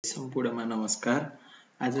सम्पूर्णमा नमस्कार।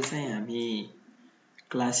 आज चाहिँ हामी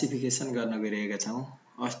क्लासिफिकेसन गर्न गइरहेका छौँ।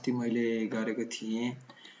 अस्ति मैले गरेको थिएँ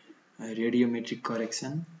रेडियोमेट्रिक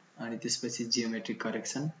करेक्सन अनि त्यसपछि जियोमेट्रिक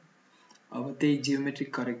करेक्सन। अब त्यही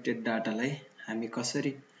जियोमेट्रिक करेक्टेड डाटालाई हामी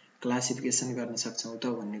कसरी क्लासिफिकेसन गर्न सक्छौँ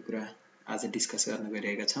त भन्ने कुरा आज डिस्कस गर्न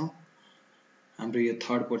गइरहेका छौँ। हाम्रो यो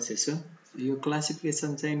थर्ड प्रोसेस हो। यो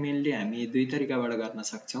क्लासिफिकेसन चाहिँ मेनली हामी दुई तरिकाबाट गर्न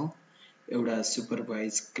सक्छौँ। एउटा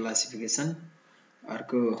सुपरभाइज क्लासिफिकेसन,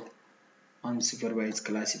 अर्को अनसुपरभाइज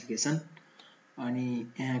क्लासिफिकेसन। अनि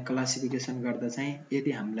यहाँ क्लासिफिकेसन गर्दा चाहिँ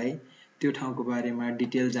यदि हामीलाई त्यो ठाउँको बारेमा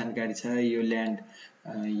डिटेल जानकारी छ, यो ल्यान्ड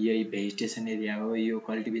यही भेजिटेसन एरिया हो, यो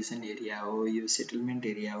कल्टिभेसन एरिया हो, यो सेटलमेन्ट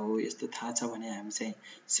एरिया हो, यस्तो थाहा छ भने हामी चाहिँ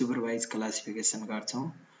सुपरभाइज क्लासिफिकेसन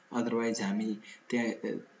गर्छौँ। अदरवाइज हामी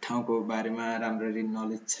त्यहाँ ठाउँको बारेमा राम्ररी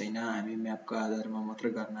नलेज छैन, हामी म्यापको आधारमा मात्र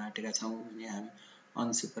गर्न आँटेका छौँ भने हामी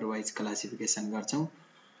अनसुपरभाइज क्लासिफिकेसन गर्छौँ।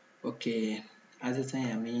 ओके, आज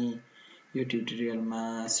चाहिँ हामी यो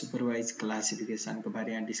ट्युटोरियलमा सुपरभाइज क्लासिफिकेसनको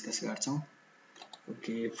बारेमा डिस्कस गर्छौँ।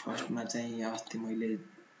 ओके, फर्स्टमा चाहिँ अस्ति मैले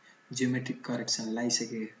जियोमेट्रिक करेक्सन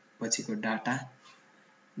लगाइसकेपछिको डाटा,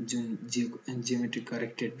 जुन जियोमेट्रिक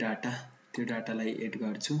करेक्टेड डाटा, त्यो डाटालाई एड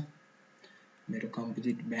गर्छु। मेरो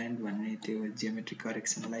कम्पोजिट ब्यान्ड भन्ने त्यो जियोमेट्रिक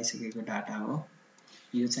करेक्सन लगाइसकेको डाटा हो।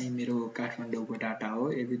 यो चाहिँ मेरो काठमाडौँको डाटा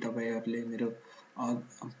हो। यदि तपाईहरुले मेरो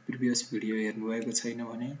प्रिभियस भिडियो हेर्नुभएको छैन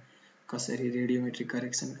भने कसरी रेडियोमेट्रिक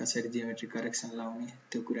करेक्सन, कसरी जियोमेट्रिक करेक्सन लाउने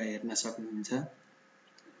त्यो कुरा हेर्न सक्नुहुन्छ।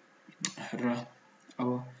 र अब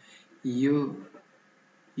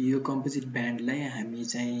यो कम्पोजिट ब्यान्डलाई हामी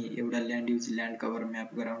चाहिँ एउटा land use land cover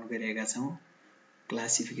map गराउन गइरहेका छौँ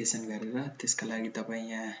क्लासिफिकेसन गरेर। त्यसका लागि तपाईँ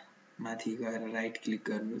यहाँ माथि गएर राइट क्लिक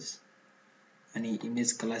गर्नुहोस् अनि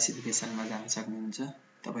इमेज क्लासिफिकेसनमा जान सक्नुहुन्छ।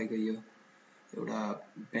 तपाईको यो एउटा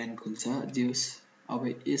प्यान खुल्छ। जेस अब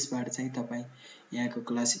यसबाट चाहिँ तपाईँ यहाँको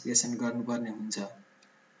क्लासिफिकेसन गर्नुपर्ने हुन्छ।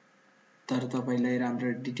 तर तपाईलाई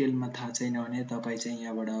राम्रो डिटेलमा थाहा छैन भने तपाईँ चाहिँ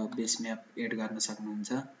यहाँबाट बेस म्याप एड गर्न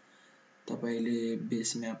सक्नुहुन्छ। तपाईले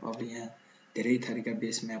बेस म्याप, अब यहाँ धेरै थरीका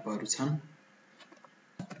बेस म्यापहरू छन्।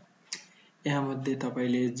 यहाँ मध्ये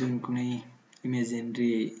तपाईले जुन कुनै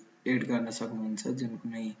इमेजिनरी एड गर्न सक्नुहुन्छ, जुन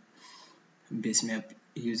कुनै बेस म्याप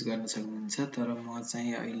युज गर्न सक्नुहुन्छ। तर म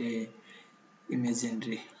चाहिँ अहिले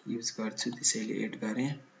इमेजिनरी युज गर्छु, त्यसैले एड गरे।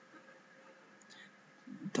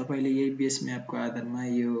 तपाईले यही बेस म्यापको आधारमा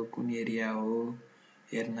यो कुन एरिया हो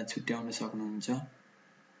हेर्न छुट्याउन सक्नुहुन्छ।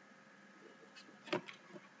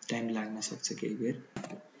 टाइम लाग्न सक्छ केही बेर।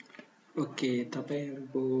 ओके,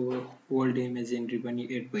 तपाईहरुको ओल्ड इमेजिनरी पनि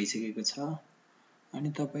एड भइसकेको छ।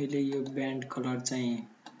 अनि तपाईले यो ब्यान्ड कलर चाहिँ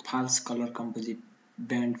फाल्स कलर कम्पोजिट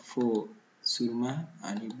ब्यान्ड 4 सुरुमा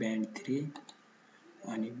अनि ब्यान्ड 3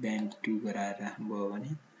 अनि ब्यान्ड 2 गराएर राख्नुभयो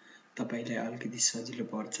भने तपाईलाई अलिकति सजिलो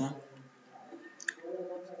पर्छ।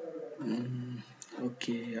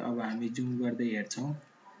 ओके, अब हामी जुम गर्दै हेर्छौँ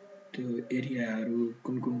त्यो एरियाहरू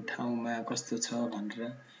कुन कुन ठाउँमा कस्तो छ भनेर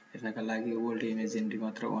हेर्नका लागि ओल्ड इमेजिनरी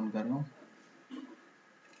मात्र अन गरौँ।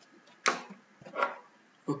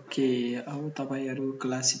 ओके, अब तपाईहरु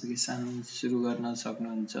क्लासिफिकेसन सुरु गर्न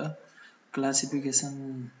सक्नुहुन्छ। क्लासिफिकेसन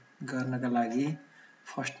गर्नका लागि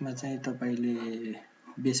फर्स्टमा चाहिँ तपाईले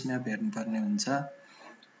बेस म्याप हेर्नुपर्ने हुन्छ।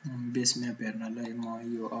 बेस म्याप हेर्नलाई म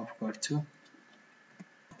यो अफ गर्छु।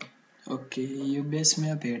 ओके, यो बेस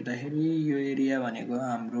म्याप हेर्दाखेरि यो एरिया भनेको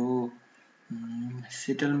हाम्रो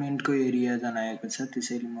सेटलमेन्टको एरिया जनाएको छ।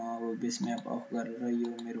 त्यसैले म अब बेस म्याप अफ गरेर यो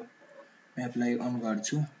मेरो म्यापलाई अन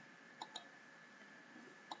गर्छु।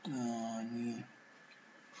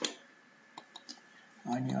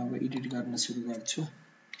 अनि अब एडिट गर्न सुरु गर्छु।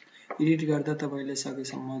 एडिट गर्दा तपाईले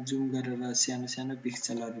सकेसम्म जुम गरेर सानो सानो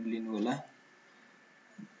पिक्सलहरु लिनु होला।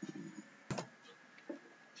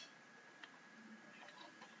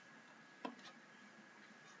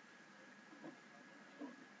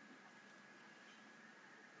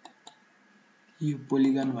 यो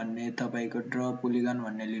पोलिगन भन्ने तपाईको ड्र पोलिगन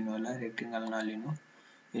भन्ने लिनु होला, रेक्टेंगल नलिनु।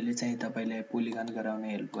 यसले चाहिँ तपाईलाई पोलिगन गराउन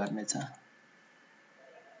हेल्प गर्नेछ।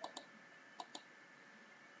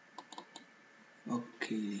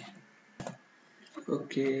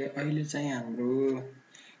 ओके, अहिले चाहिँ हाम्रो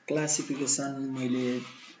क्लासिफिकेसन मैले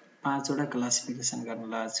 5 वटा क्लासिफिकेसन गर्न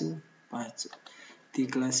लाग्छु। 5 ती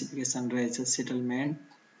क्लासिफिकेसन रहेछ सेटलमेन्ट,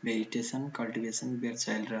 भेजिटेसन, कल्टिभेसन,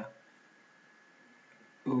 बेरसाइल र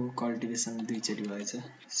कल्टिभेसन दुईचोटी भएछ,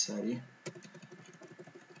 सरी।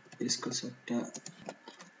 यसको सट्टा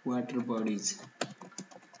वाटर बडिज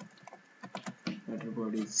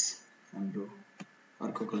हाम्रो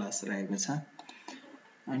अर्को क्लास रहेको छ।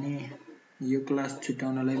 अनि यो क्लास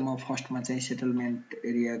छुट्याउनलाई म फर्स्टमा चाहिँ सेटलमेन्ट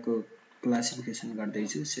एरियाको क्लासिफिकेसन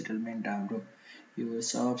गर्दैछु। सेटलमेन्ट हाम्रो यो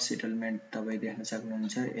सब सेटलमेन्ट तपाई देख्न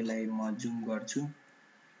सक्नुहुन्छ। यसलाई म जुम गर्छु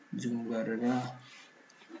जुम गरेर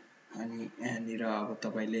अनि यहाँनिर अब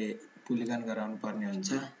तपाईले पोलिगन गराउनु पर्ने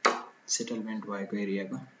हुन्छ सेटलमेन्ट भएको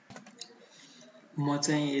एरियाको। म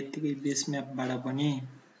चाहिँ यतिकै बेस म्यापबाट पनि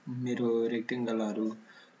मेरो रेक्टेंगलहरु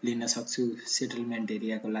लिन सक्छु सेटलमेन्ट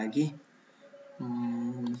एरियाको लागि।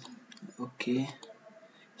 ओके,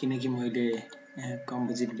 किनकि मैले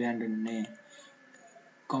कम्पोजिट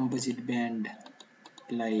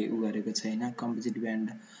ब्यान्डलाई गरेको छैन, कम्पोजिट ब्यान्ड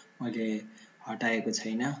मैले हटाएको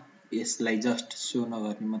छैन, यसलाई जस्ट सो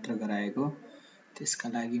नगर्ने मात्र गराएको। त्यसका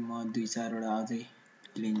लागि म 2-4 वटा अझै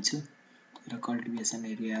लिन्छु र कल्टिभेसन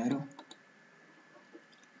एरियाहरु।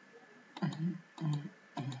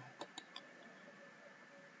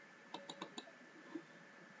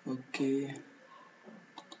 ओके,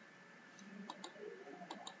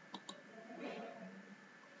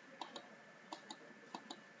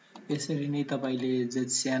 यसरी नै तपाईले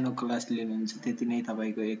जति सानो क्लास लिनुहुन्छ त्यति नै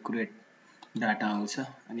तपाईको एक्युरेट डाटा आउँछ।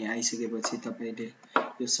 अनि आइसकेपछि तपाईले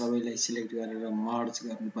यो सबैलाई सिलेक्ट गरेर मर्ज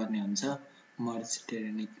गर्नुपर्ने हुन्छ। मर्ज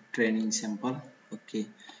ट्रेनिङ स्याम्पल। ओके,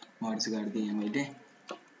 मर्ज गरिदिएँ मैले।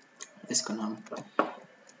 यसको नाम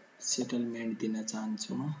सेटलमेन्ट दिन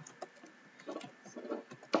चाहन्छु म।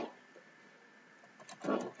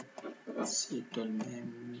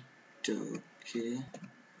 Settlement, okay,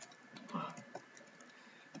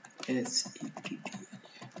 SETT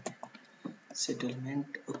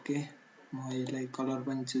settlement. Okay, म यसलाई कलर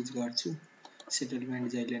पनि चुज गर्छु।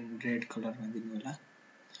 सेटलमेन्ट जहिले रेड कलरमा दिनु होला।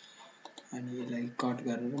 अनि यसलाई कट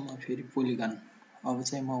गरेर म फेरि पोलिगन, अब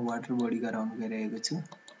चाहिँ म वाटर बडी गराउन गइरहेको छु।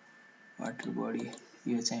 वाटर बडी,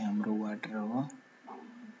 यो चाहिँ हाम्रो वाटर हो।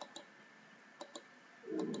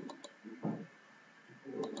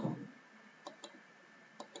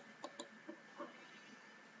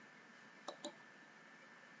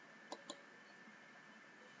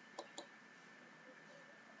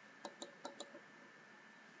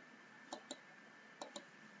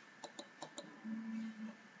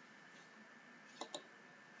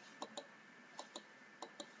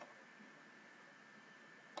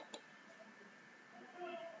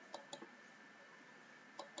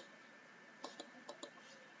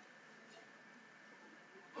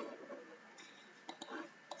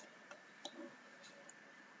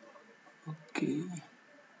 ओके,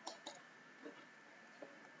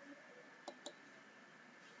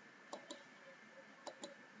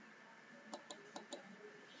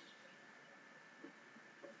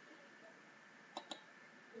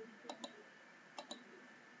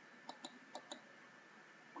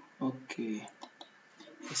 ओके,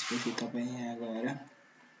 त्यसपछि तपाई यहाँ गएर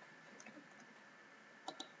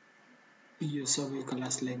यो सबै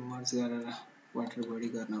क्लासलाई मर्ज गरेर वाटर बडी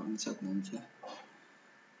गर्न सक्नुहुन्छ।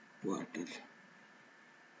 Water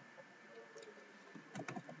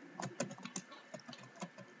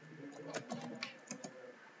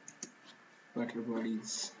bodies.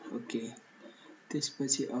 ओके,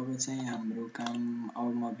 त्यसपछि अब चाहिँ हाम्रो काम,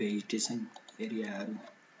 अब म भेजिटेसन एरियाहरु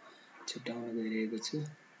छुट्याउन गइरहेको छु।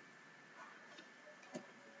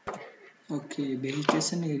 ओके,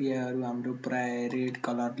 भेजिटेसन एरियाहरु हाम्रो प्राय रेड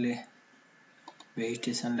कलरले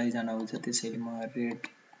भेजिटेसनलाई जनाउँछ, त्यसैले म रेड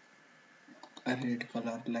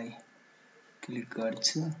कलरलाई क्लिक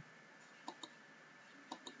गर्छु।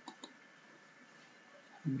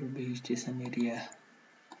 हाम्रो भेजिटेसन एरिया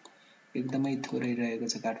एकदमै थोरै रहेको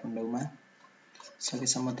छ काठमाडौँमा।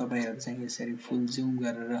 सकेसम्म तपाईहरु चाहिँ यसरी फुल जुम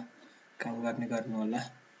गरेर काम गर्ने गर्नु होला।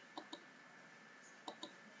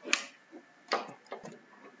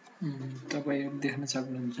 तपाईहरु देख्न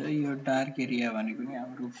सक्नुहुन्छ यो डार्क एरिया भनेको नि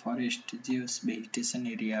हाम्रो फरेस्ट जियोस भेजिटेसन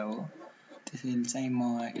एरिया हो। त्यसैले चाहिँ म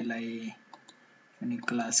यसलाई पनि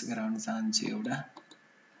क्लास गराउन चाहन्छु, एउटा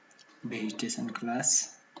भेजिटेसन क्लास।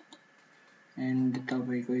 एन्ड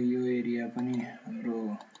तपाईको यो एरिया पनि हाम्रो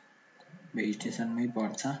भेजिटेसनमै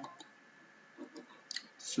पर्छ।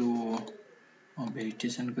 सो म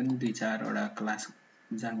भेजिटेसनको नि 2-4 वटा क्लास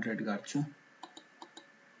जनरेट गर्छु।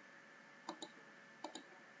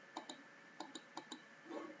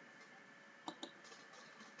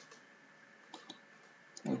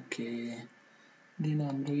 ओके, दिन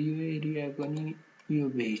हाम्रो यो एरियाको नि यो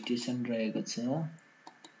भेजिटेसन रहेको छ।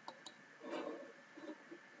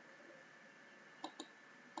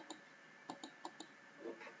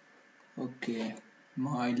 ओके, म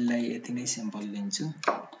अहिलेलाई यति नै स्याम्पल लिन्छु।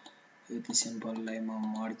 यति स्याम्पललाई म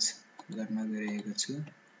मर्ज गर्न गइरहेको छु।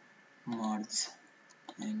 मर्ज,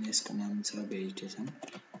 एन्ड यसको नाम छ भेजिटेसन।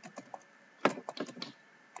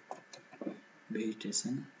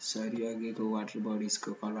 सरी, अघिको वाटर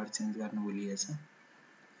बडिजको कलर चेन्ज गर्न भुलिएछ।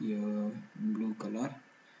 यो blue colour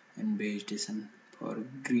and vegetation for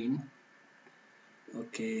green.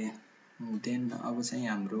 Okay, then अब चाहिँ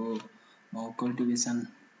हाम्रो म कल्टिभेसन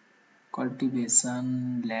कल्टिभेसन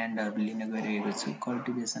ल्यान्डहरु लिन गइरहेको छु।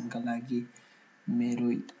 कल्टिभेसनका लागि मेरो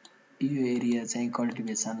यो एरिया चाहिँ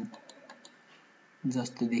कल्टिभेसन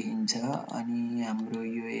जस्तो देखिन्छ अनि हाम्रो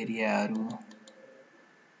यो एरियाहरु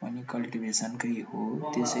पनि कल्टिभेसनकै हो।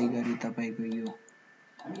 त्यसैगरी तपाईको यो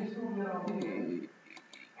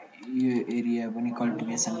एरिया पनि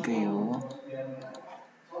कल्टिभेसनकै हो।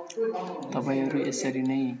 तपाईहरु यसरी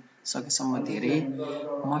नै सकेसम्म धेरै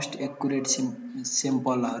मोस्ट एक्युरेट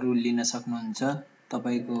स्याम्पलहरु लिन सक्नुहुन्छ।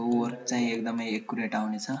 तपाईको वर्क चाहिँ एकदमै एक्युरेट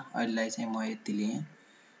आउनेछ। अहिलेलाई चाहिँ म यति लिए।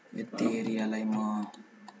 यति एरियालाई म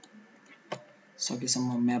सकेसम्म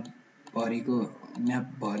म्याप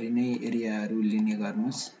भरि नै एरियाहरु लिने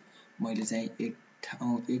गर्नुस्। मैले चाहिँ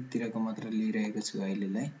एकतिरको मात्र लिइरहेको छु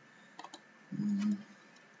अहिलेलाई।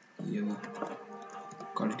 यो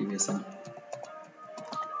कल्टिभेसन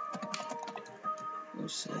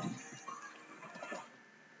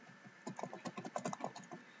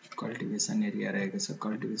कल्टिभेसन एरिया रहेको छ।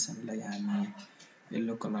 कल्टिभेसनलाई हामी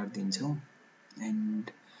येलो कलर दिन्छौं। एन्ड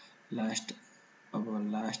लास्ट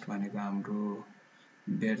भनेको हाम्रो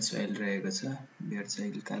बेड सोइल रहेको छ। बेड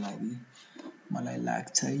सोइलका लागि मलाई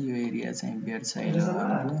लाग्छ यो एरिया चाहिँ बेड सोइल हो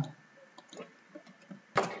हाम्रो।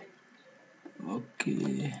 ओके,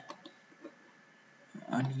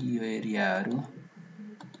 अनि यो एरियाहरु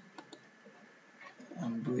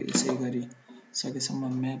हाम्रो यसैगरी सकेसम्म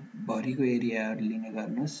म्याप भरिको एरियाहरु लिने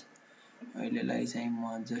गर्नुस्। अहिलेलाई चाहिँ म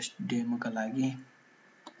जस्ट डेमोका लागि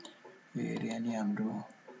यो एरिया नि हाम्रो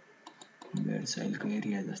बेड सोइलको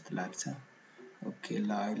एरिया जस्तो लाग्छ। ओके, ल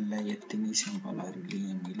अहिलेलाई यति नै स्याम्पलहरु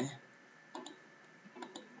लिए मैले।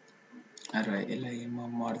 र यसलाई म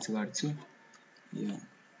मर्ज गर्छु। यो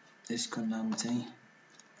यसको नाम चाहिँ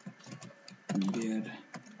बेड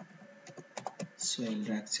सोइल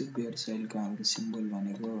राख्छु। बेड सोइलको हाम्रो सिम्बल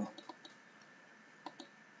भनेको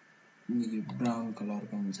यो ब्राउन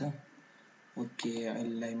कलरको हुन्छ। ओके,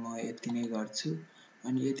 अहिलेलाई म यति नै गर्छु।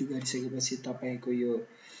 अनि यति गरिसकेपछि तपाईको यो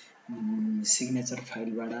सिग्नेचर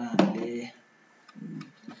फाइलबाट हामीले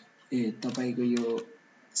तपाईको यो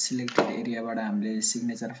सिलेक्टेड एरियाबाट हामीले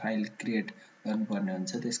सिग्नेचर फाइल क्रिएट गर्नुपर्ने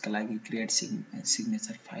हुन्छ। त्यसका लागि क्रिएट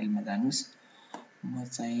सिग्नेचर फाइलमा जानुस्। म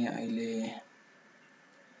चाहिँ अहिले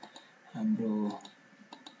हाम्रो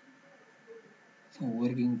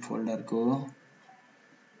working folder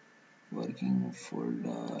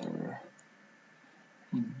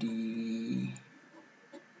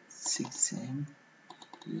D6M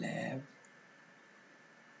lab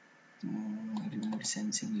remote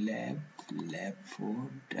sensing lab 4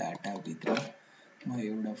 data भित्र म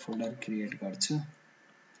एउटा फोल्डर क्रिएट गर्छु।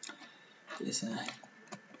 त्यसमा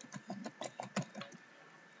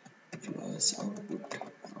प्लस आउटपुट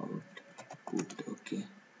ओके।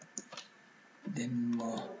 देन म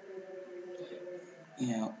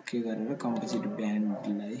यहाँ ओके गरेर कम्पोजिट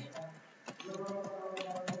ब्यान्डलाई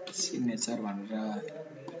सिग्नेचर भनेर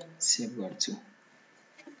सेभ गर्छु।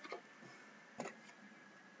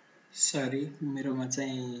 सरी, मेरोमा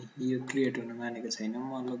चाहिँ यो क्रिएट हुन मानेको छैन।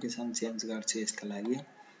 म लोकेसन चेन्ज गर्छु यसका लागि।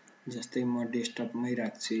 जस्तै म डेस्कटपमै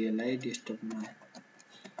राख्छु यसलाई। डेस्कटपमा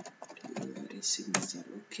सिग्नेचर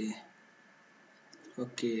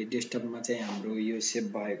ओके, डेस्कटपमा चाहिँ हाम्रो यो सेभ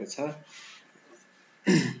भएको छ।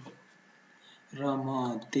 र म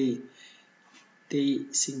त्यही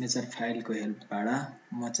सिग्नेचर फाइलको हेल्पबाट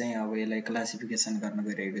म चाहिँ अब यसलाई क्लासिफिकेसन गर्न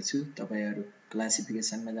गइरहेको छु। तपाईहरु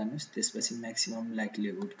क्लासिफिकेसनमा जानुस्। त्यसपछि म्याक्सिमम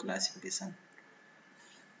लाइक्लिहुड क्लासिफिकेसन।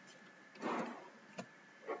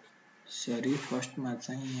 सरी, फर्स्टमा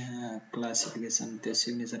चाहिँ यहाँ क्लासिफिकेसन त्यो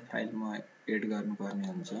सिग्नेचर फाइल म एड गर्नुपर्ने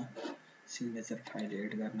हुन्छ। सिग्नेचर फाइल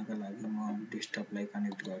एड गर्नका लागि म डेस्कटपलाई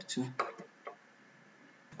कनेक्ट गर्छु।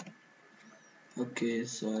 ओके,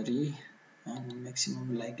 सरी, हामी म्याक्सिमम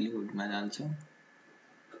लाइक्लिहुडमा जान्छौँ।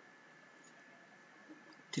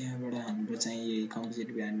 त्यहाँबाट हाम्रो चाहिँ यही कम्पोजिट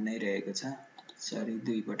ब्यान्ड नै रहेको छ। सरी,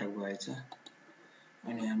 दुई पटक भएछ।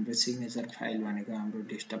 अनि हाम्रो सिग्नेचर फाइल भनेको हाम्रो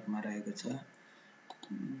डेस्कटपमा रहेको छ।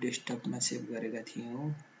 डेस्कटपमा सेभ गरेका थियौं।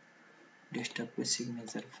 डेस्कटपको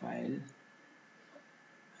सिग्नेचर फाइल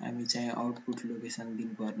हामी चाहिँ आउटपुट लोकेसन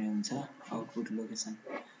दिनुपर्ने हुन्छ। आउटपुट लोकेसन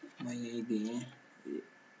म यही दिएँ।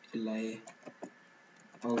 यसलाई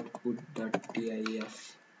output.tif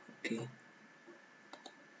ओके,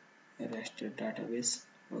 राष्ट्र डाटाबेस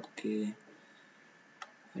ओके,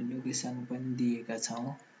 लोकेसन पनि दिएका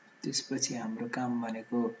छौं। त्यसपछि हाम्रो काम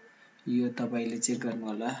भनेको यो तपाईले चेक गर्नु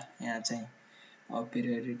होला। यहाँ चाहिँ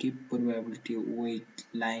पेरियोडिक प्रोबेबिलिटी वेट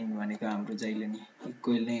लाइन भनेको हाम्रो जहिले नि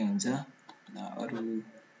इक्वल नै हुन्छ।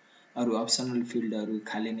 अरु अप्सनल फिल्डहरु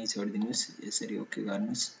खाली नै छोडिदिनुस्। यसरी ओके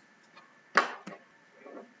गर्नुस्।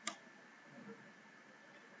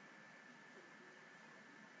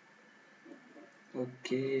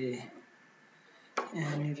 ओके,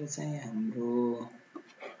 यहाँनिर चाहिँ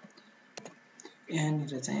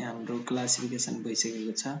हाम्रो क्लासिफिकेसन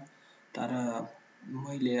भइसकेको छ, तर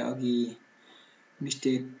मैले अघि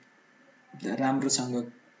मिस्टेक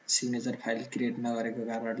राम्रोसँग सिग्नेचर फाइल क्रिएट नगरेको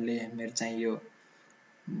कारणले मेरो चाहिँ यो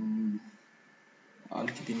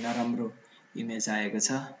अलिकति नराम्रो इमेज आएको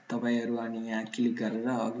छ। तपाईहरु अनि यहाँ क्लिक गरेर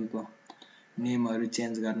अघिको नेमहरु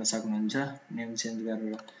चेन्ज गर्न सक्नुहुन्छ। नेम चेन्ज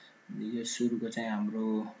गरेर यो सुरुको चाहिँ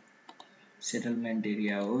हाम्रो सेटलमेन्ट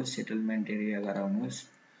एरिया हो, सेटलमेन्ट एरिया गराउनुहोस्।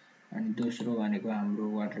 अनि दोस्रो भनेको हाम्रो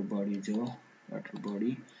वाटर बडी जो वाटर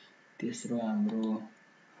बडी, तेस्रो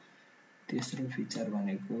फिचर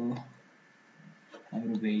भनेको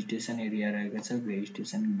हाम्रो भेजिटेसन एरिया रहेको छ,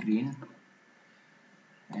 भेजिटेसन ग्रीन।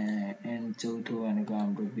 एन्ड चौथो भनेको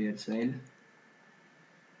हाम्रो बेयर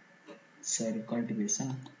सोइल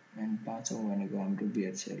कल्टिभेसन। एन्ड पाँचौं भनेको हाम्रो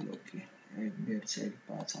bare soil. Okay, bare soil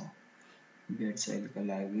पाँचौं। बेयर सोइलको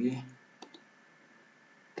लागि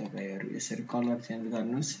तपाईहरु यसरी कलर चेन्ज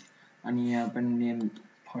गर्नुस्। अनि यहाँ पनि name,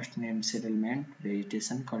 first name settlement,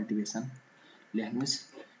 vegetation, cultivation लेख्नुस्।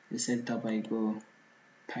 यसरी तपाईको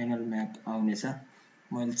फाइनल म्याप आउनेछ।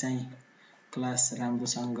 मैले चाहिँ क्लास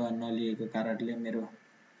राम्रोसँग नलिएको कारणले मेरो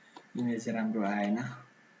इमेज राम्रो आएन।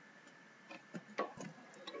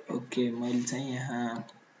 ओके, मैले चाहिँ यहाँ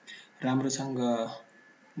राम्रोसँग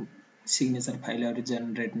सिग्नेचर फाइलहरु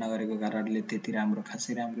जेनेरेट नगरेको कारणले त्यति राम्रो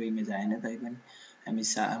खासै राम्रो इमेज आएन। तैपनि हामी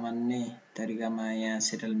सामान्य तरिकामा यहाँ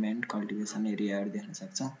सेटलमेन्ट, कल्टिभेसन एरियाहरु देख्न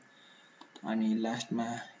सक्छौं। अनि लास्टमा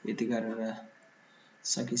यति गरेर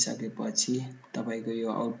सकिसकेपछि तपाईको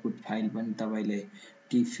यो आउटपुट फाइल पनि तपाईले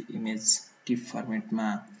टिफ इमेज, टिफ फर्मेटमा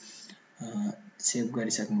सेभ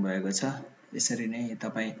गरिसक्नु भएको छ। यसरी नै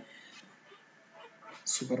तपाई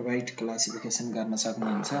सुपरवाइज्ड क्लासिफिकेसन गर्न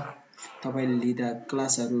सक्नुहुन्छ। तपाईले लिँदा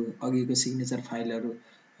क्लासहरु अघिको सिग्नेचर फाइलहरु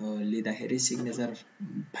लिँदाखेरि सिग्नेचर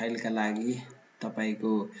फाइलका लागि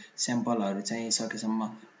तपाईको स्याम्पलहरु चाहिँ सकेसम्म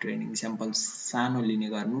ट्रेनिङ स्याम्पल सानो लिने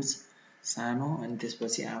गर्नुस्, सानो। अनि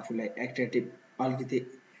त्यसपछि आफुलाई एक्युरेटिभ अलिकति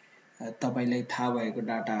तपाईलाई थाहा भएको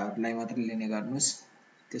डाटाहरुलाई मात्र लिने गर्नुस्।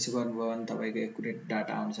 त्यसो गर्नुभयो भने तपाईको एक्युरेट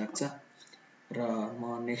डाटा आउन सक्छ। र म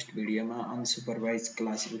नेक्स्ट भिडियोमा अनसुपरवाइज्ड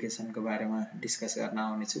क्लासिफिकेसनको बारेमा डिस्कस गर्न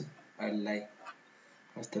आउने छु। अहिलेलाई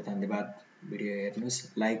हस्त, धन्यवाद। भिडियो हेर्नुस्,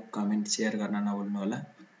 लाइक, कमेन्ट, शेयर गर्न नभुल्नु होला।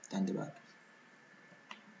 धन्यवाद।